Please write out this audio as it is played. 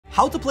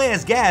How to play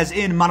as Gaz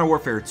in Modern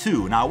Warfare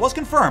 2. Now, it was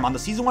confirmed on the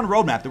Season 1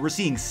 roadmap that we're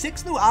seeing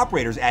 6 new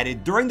operators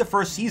added during the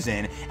first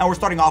season, and we're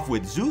starting off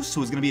with Zeus,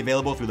 who is going to be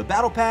available through the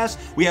Battle Pass.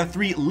 We have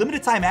 3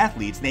 limited-time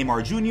athletes,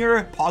 Neymar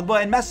Jr.,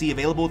 Pogba, and Messi,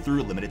 available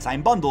through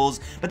limited-time bundles.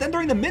 But then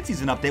during the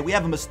mid-season update, we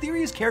have a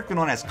mysterious character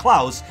known as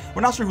Klaus.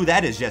 We're not sure who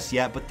that is just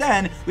yet, but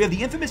then we have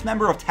the infamous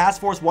member of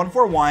Task Force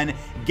 141,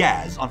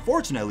 Gaz.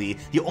 Unfortunately,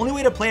 the only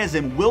way to play as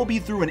him will be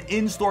through an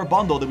in-store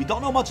bundle that we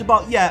don't know much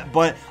about yet,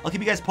 but I'll keep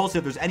you guys posted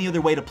if there's any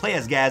other way to play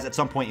as Gaz at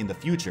some point in the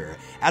future.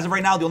 As of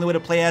right now, the only way to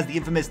play as the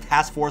infamous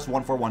Task Force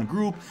 141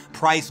 group,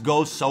 Price,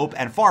 Ghost, Soap,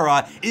 and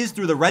Farah, is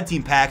through the Red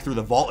Team pack through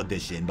the Vault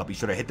Edition. But be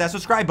sure to hit that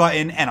subscribe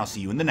button, and I'll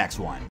see you in the next one.